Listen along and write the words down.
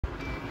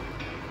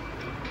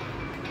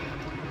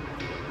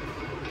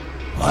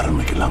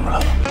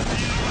ஆரம்பிக்கலாங்களா?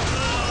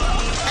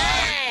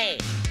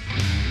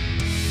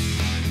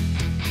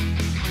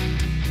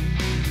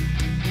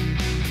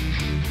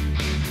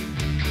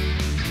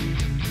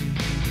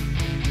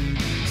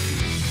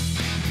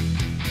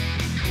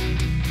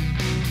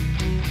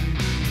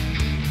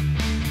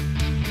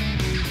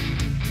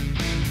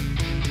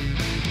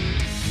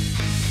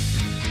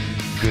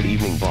 Good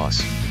evening, boss.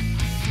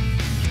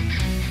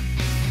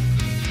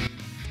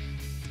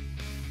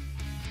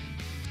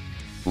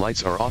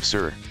 Lights are off,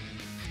 sir.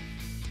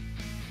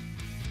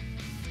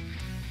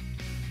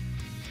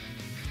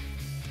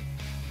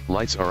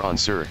 Lights are on,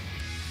 sir.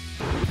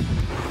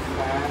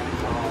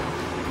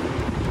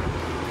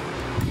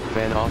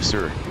 Fan off,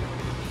 sir.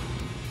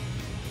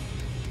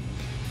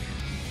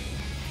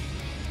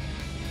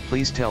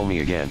 Please tell me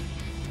again.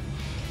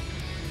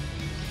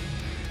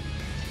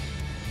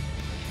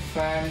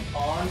 Fan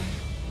on.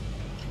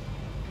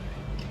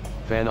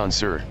 Fan on,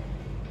 sir.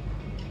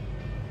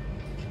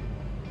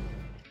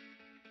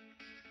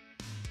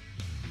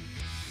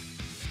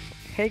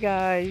 Hey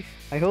guys,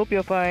 I hope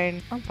you're fine.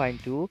 I'm fine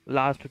too.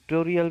 Last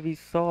tutorial we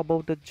saw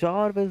about the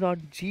Jarvis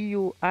on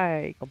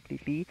GUI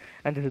completely,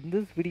 and in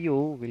this video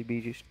we'll be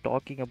just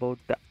talking about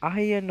the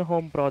Iron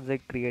Home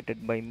project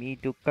created by me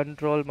to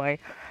control my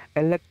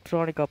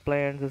electronic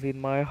appliances in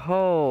my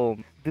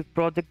home. This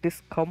project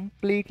is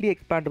completely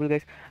expandable,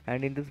 guys, and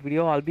in this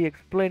video I'll be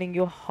explaining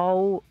you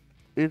how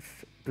this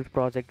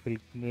project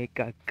will make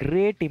a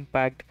great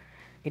impact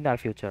in our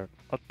future.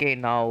 Okay,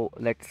 now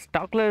let's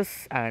talk less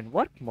and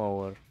work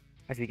more.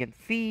 As you can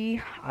see,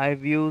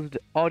 I've used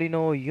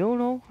Arduino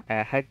Uno,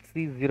 a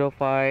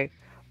HC05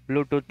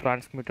 Bluetooth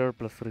transmitter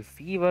plus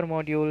receiver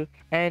module,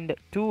 and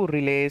two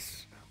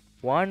relays,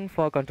 one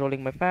for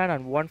controlling my fan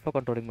and one for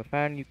controlling my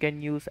fan. You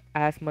can use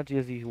as much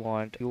as you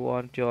want. You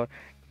want your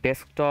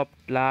desktop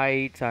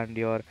lights and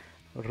your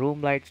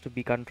room lights to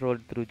be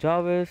controlled through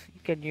Jarvis.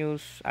 You can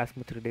use as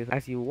much relays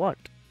as you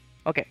want.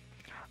 Okay,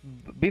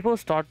 before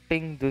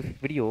starting this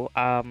video,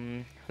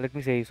 let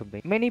me say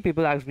something. Many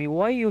people ask me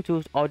why you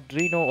choose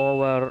Arduino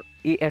over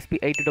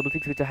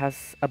ESP8266, which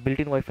has a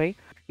built-in Wi-Fi.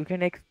 You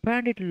can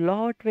expand it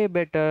lot way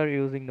better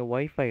using the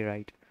Wi-Fi,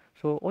 right?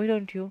 So why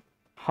don't you?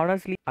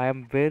 Honestly, I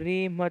am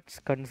very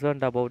much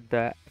concerned about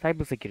the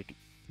cybersecurity.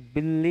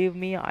 Believe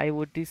me,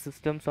 IoT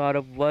systems are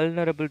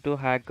vulnerable to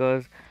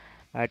hackers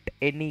at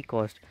any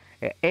cost.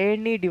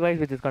 Any device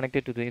which is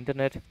connected to the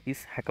internet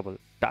is hackable.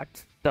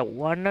 That's the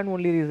one and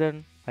only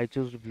reason I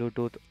choose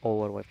Bluetooth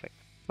over Wi-Fi.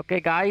 Okay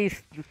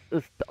guys, this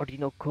is the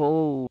Arduino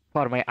code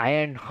for my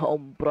Iron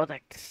Home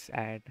projects,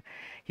 and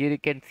here you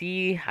can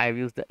see I've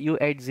used the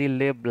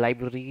UHZ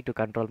library to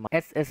control my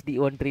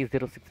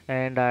SSD1306,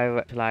 and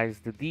I've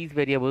initialized these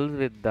variables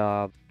with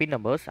the pin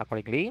numbers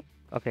accordingly.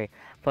 Okay,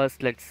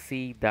 first let's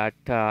see that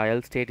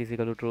L state is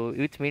equal to true,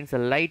 which means the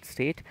light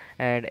state,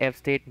 and F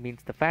state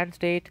means the fan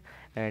state,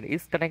 and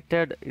is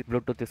connected, if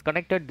Bluetooth is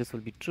connected, this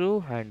will be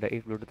true, and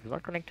if Bluetooth is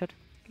not connected,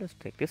 let's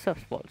take this as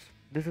false.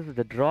 This is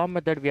the draw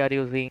method we are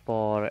using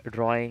for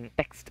drawing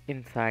text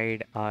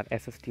inside our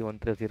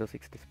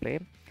SSD1306 display,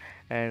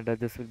 and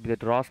this will be the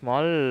draw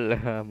small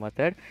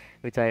method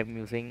which I am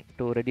using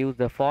to reduce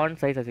the font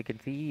size. As you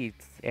can see, it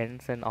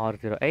ends in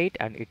R08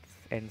 and it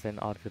ends in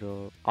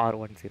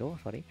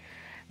R10, sorry.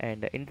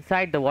 And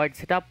inside the void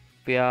setup,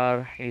 we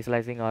are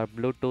initializing our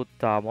Bluetooth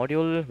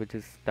module, which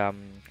is the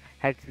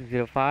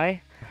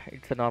HC05.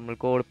 It's a normal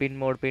code, pin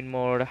mode,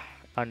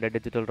 and a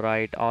digital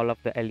write. All of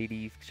the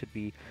LEDs should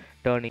be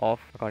turning off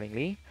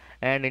accordingly.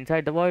 And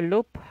inside the while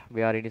loop,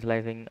 we are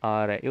initializing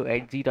our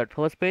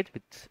UHG.first page,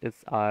 which is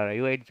our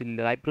UHG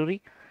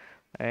library.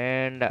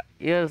 And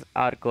here's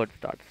our code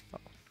starts now.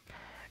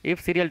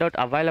 If serial dot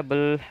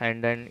available,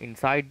 and then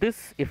inside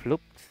this if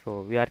loop,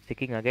 so we are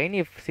checking again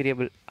if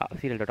serial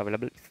dot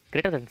available is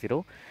greater than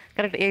 0,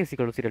 character A is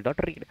equal to serial dot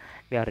read.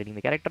 We are reading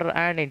the character,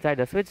 and inside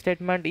the switch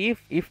statement,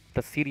 if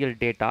the serial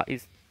data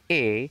is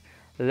A,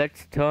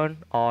 let's turn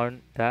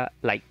on the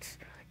lights.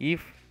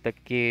 If the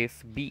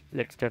case B,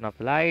 let's turn off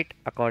the light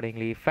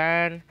accordingly.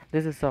 Fan,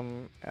 this is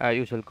some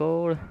usual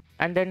code,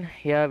 and then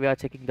here we are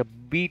checking the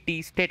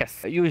BT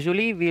status.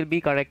 Usually we'll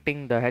be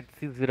connecting the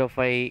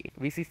HC05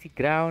 VCC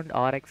ground,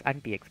 RX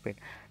and TX pin.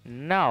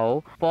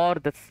 Now for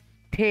the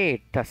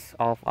status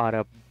of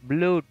our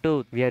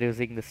Bluetooth, we are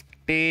using the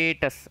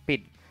status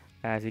pin.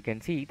 As you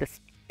can see, the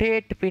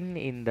state pin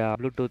in the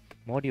Bluetooth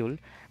module,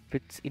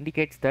 which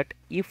indicates that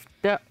if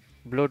the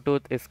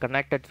Bluetooth is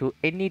connected to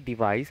any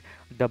device,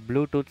 the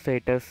Bluetooth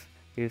status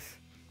is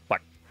 1.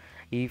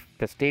 If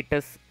the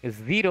status is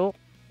 0,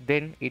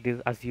 then it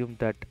is assumed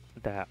that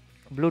the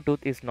Bluetooth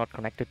is not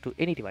connected to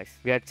any device.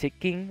 We are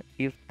checking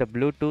if the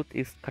Bluetooth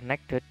is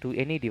connected to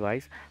any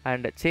device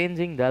and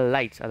changing the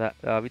lights,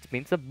 which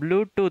means the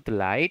Bluetooth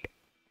light,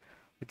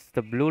 which is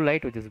the blue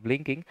light which is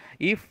blinking.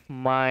 If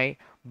my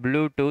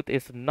Bluetooth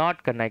is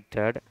not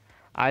connected,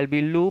 I'll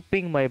be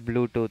looping my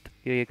Bluetooth.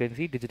 Here you can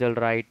see digital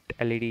write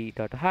LED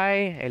dot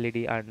high,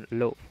 LED and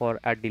low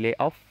for a delay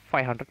of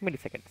 500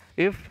 milliseconds.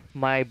 If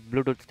my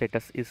Bluetooth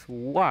status is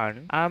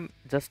 1, I'm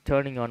just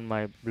turning on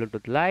my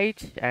Bluetooth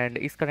light, and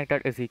is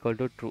connected is equal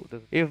to true.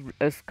 If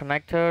is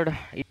connected,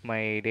 if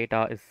my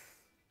data is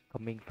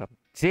coming from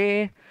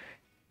J,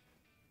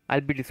 I'll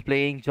be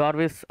displaying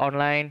Jarvis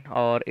online,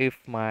 or if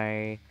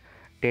my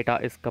data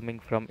is coming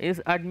from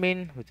is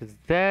admin, which is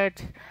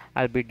Z,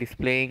 I'll be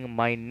displaying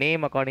my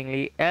name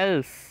accordingly,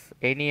 else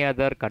any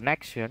other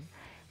connection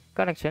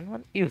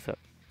on user.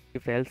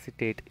 If else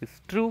state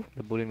is true,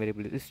 the boolean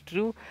variable is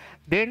true,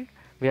 then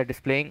we are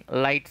displaying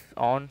lights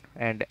on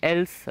and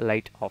else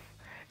light off.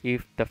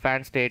 If the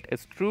fan state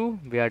is true,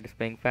 we are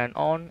displaying fan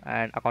on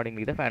and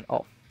accordingly the fan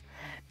off.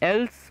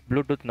 Else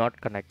Bluetooth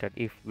not connected.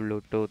 If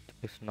Bluetooth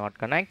is not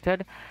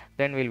connected,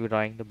 then we'll be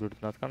drawing the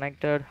Bluetooth not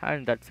connected,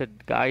 and that's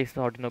it, guys.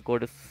 The Arduino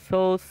code is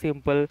so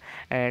simple,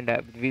 and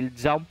we'll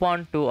jump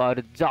on to our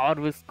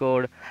Jarvis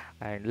code,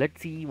 and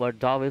let's see what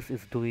Jarvis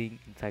is doing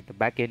inside the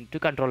backend to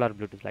control our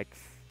Bluetooth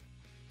lights.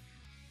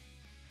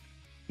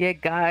 Yeah,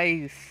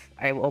 guys,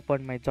 I've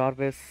opened my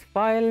Jarvis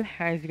file.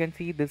 As you can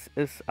see, this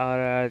is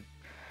our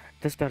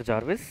just our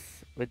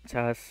Jarvis, which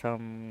has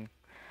some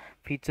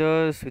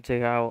features which I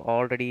have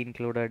already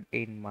included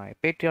in my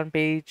Patreon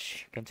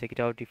page. You can check it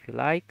out if you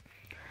like.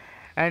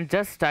 And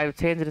just I've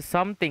changed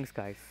some things,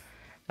 guys.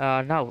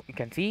 Now you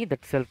can see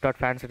that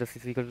self.fan status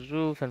is equal to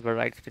true,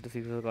 self.write status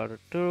is equal to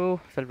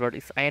true,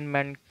 self.is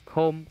ironman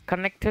home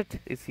connected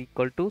is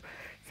equal to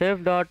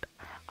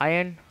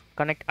self.iron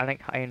connect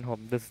iron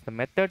home. This is the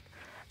method,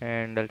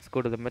 and let's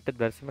go to the method.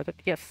 Where's the method?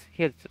 Yes,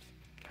 here it is.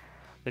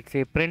 Let's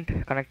say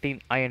print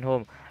connecting iron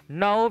home.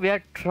 Now we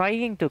are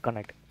trying to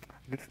connect.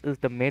 This is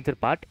the major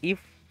part. If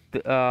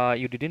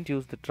you didn't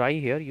use the try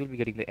here, you'll be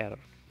getting the error.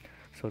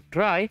 So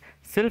try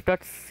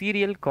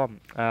self.serial.com.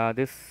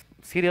 This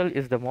serial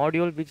is the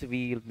module which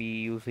we will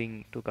be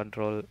using to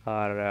control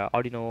our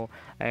Arduino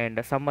and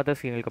some other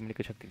serial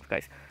communication things,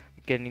 guys.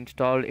 You can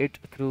install it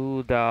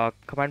through the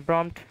command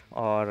prompt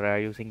or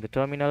using the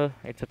terminal,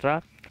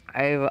 etc.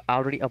 I've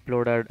already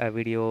uploaded a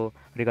video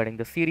regarding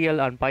the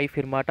serial on Pi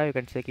Firmata. You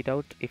can check it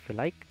out if you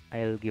like.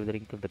 I'll give the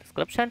link in the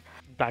description.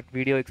 That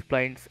video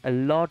explains a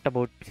lot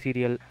about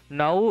serial.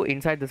 Now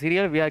inside the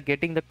serial we are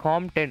getting the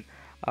COM10.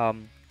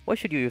 Why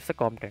should you use the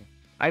COM10?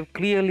 I've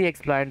clearly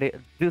explained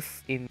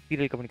this in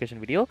serial communication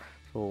video,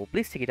 so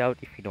please check it out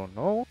if you don't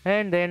know.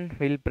 And then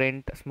we'll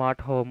print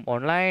smart home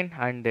online,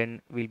 and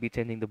then we'll be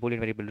changing the boolean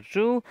variable to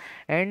true,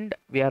 and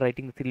we are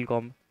writing the serial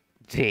com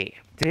J.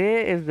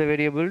 J is the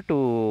variable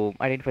to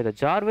identify the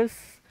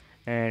Jarvis,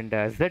 and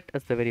Z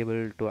is the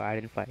variable to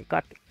identify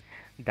Karthik.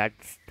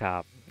 That's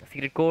the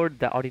secret code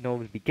the Arduino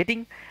will be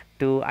getting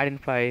to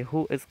identify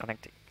who is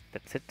connecting.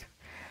 That's it.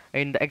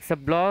 In the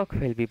except block,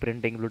 we'll be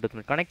printing Bluetooth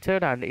not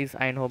connected and is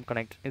iron home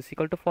connect is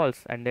equal to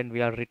false, and then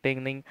we are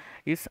returning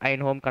is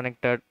iron home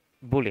connected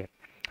boolean.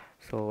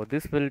 So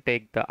this will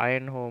take the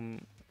iron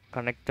home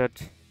connected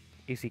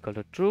is equal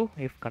to true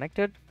if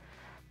connected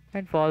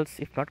and false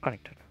if not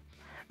connected.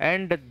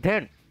 And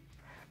then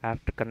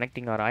after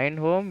connecting our iron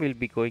home, we'll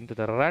be going to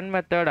the run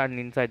method, and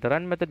inside the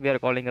run method we are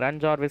calling run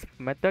Jarvis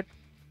method,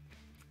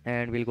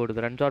 and we'll go to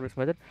the run Jarvis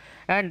method,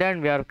 and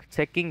then we are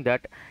checking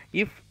that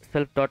if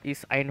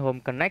self.is iron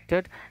home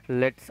connected,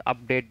 let's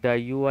update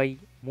the UI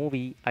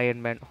movie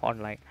Iron Man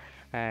online.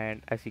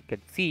 And as you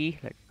can see,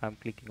 I'm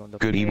clicking on the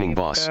Good evening,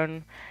 boss.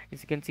 button.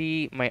 As you can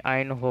see, my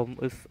iron home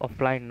is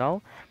offline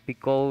now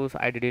because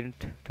I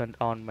didn't turn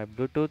on my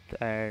Bluetooth.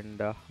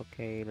 And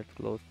okay, let's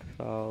close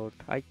this out.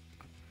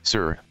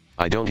 Sir,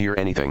 I don't hear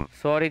anything.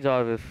 Sorry,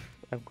 Jarvis,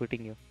 I'm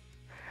quitting you.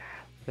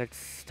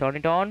 Let's turn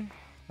it on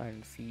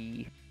and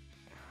see.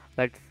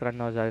 Let's run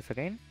our Jarvis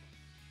again.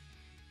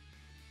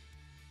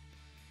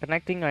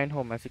 Connecting iron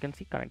home, as you can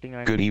see, connecting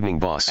iron. Good evening,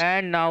 boss.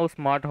 And now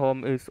smart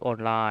home is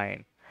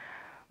online.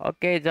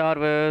 Okay,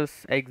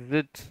 Jarvis,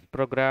 exit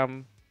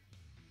program.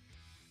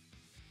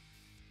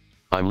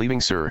 I'm leaving,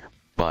 sir.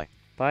 Bye.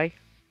 Bye.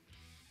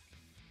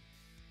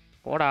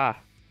 Koda.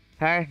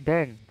 And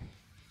then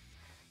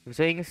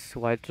saying is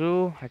while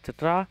true,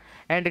 etc.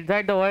 And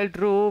inside the while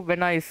true,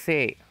 when I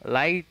say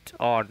light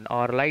on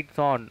or lights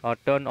on or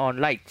turn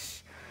on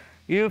lights,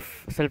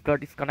 if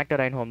self.is connected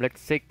iron home,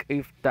 let's check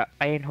if the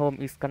iron home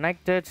is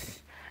connected,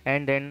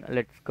 and then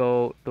let's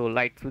go to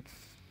light switch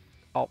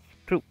off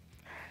true.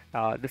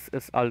 This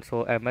is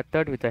also a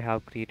method which I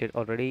have created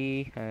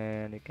already,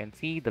 and you can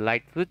see the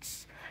light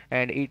switch,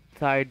 and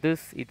inside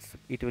this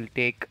it will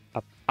take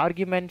up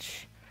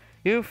arguments.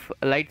 If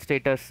light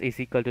status is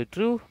equal to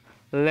true,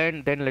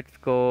 then let's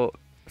go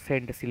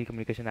send the serial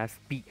communication as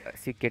B.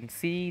 As you can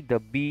see, the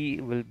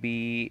B will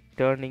be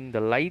turning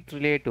the light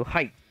relay to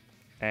high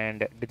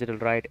and digital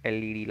write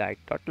LED light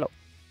dot low.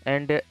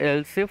 And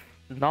else if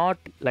not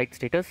light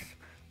status,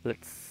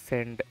 let's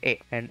send A,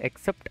 and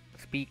except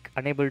speak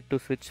unable to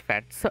switch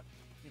fans.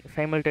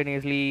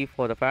 Simultaneously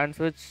for the fan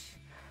switch,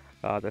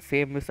 the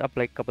same is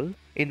applicable.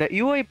 In the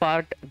UI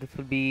part, this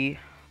will be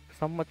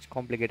somewhat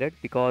complicated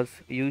because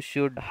you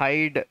should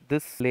hide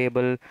this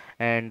label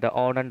and the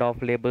on and off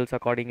labels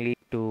accordingly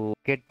to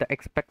get the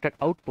expected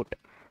output.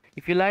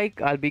 If you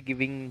like, I'll be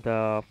giving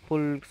the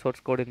full source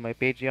code in my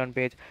Patreon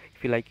page.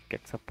 If you like, you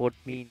can support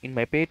me in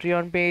my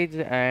Patreon page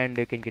and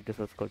you can get the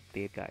source code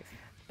there, guys.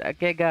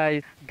 Okay,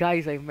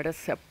 guys, I made a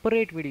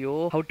separate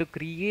video how to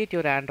create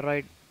your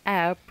Android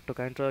app to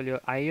control your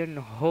Iron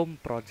Home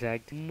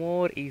project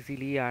more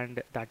easily,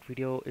 and that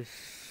video is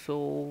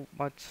so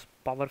much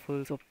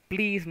powerful. So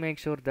please make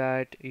sure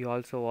that you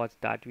also watch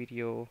that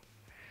video.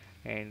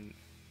 And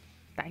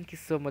thank you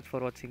so much for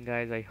watching,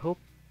 guys. I hope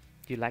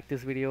you like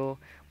this video.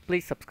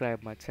 Please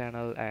subscribe my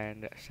channel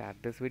and share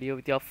this video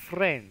with your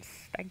friends.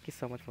 Thank you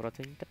so much for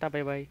watching. Tata,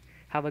 bye bye.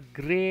 Have a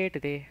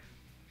great day.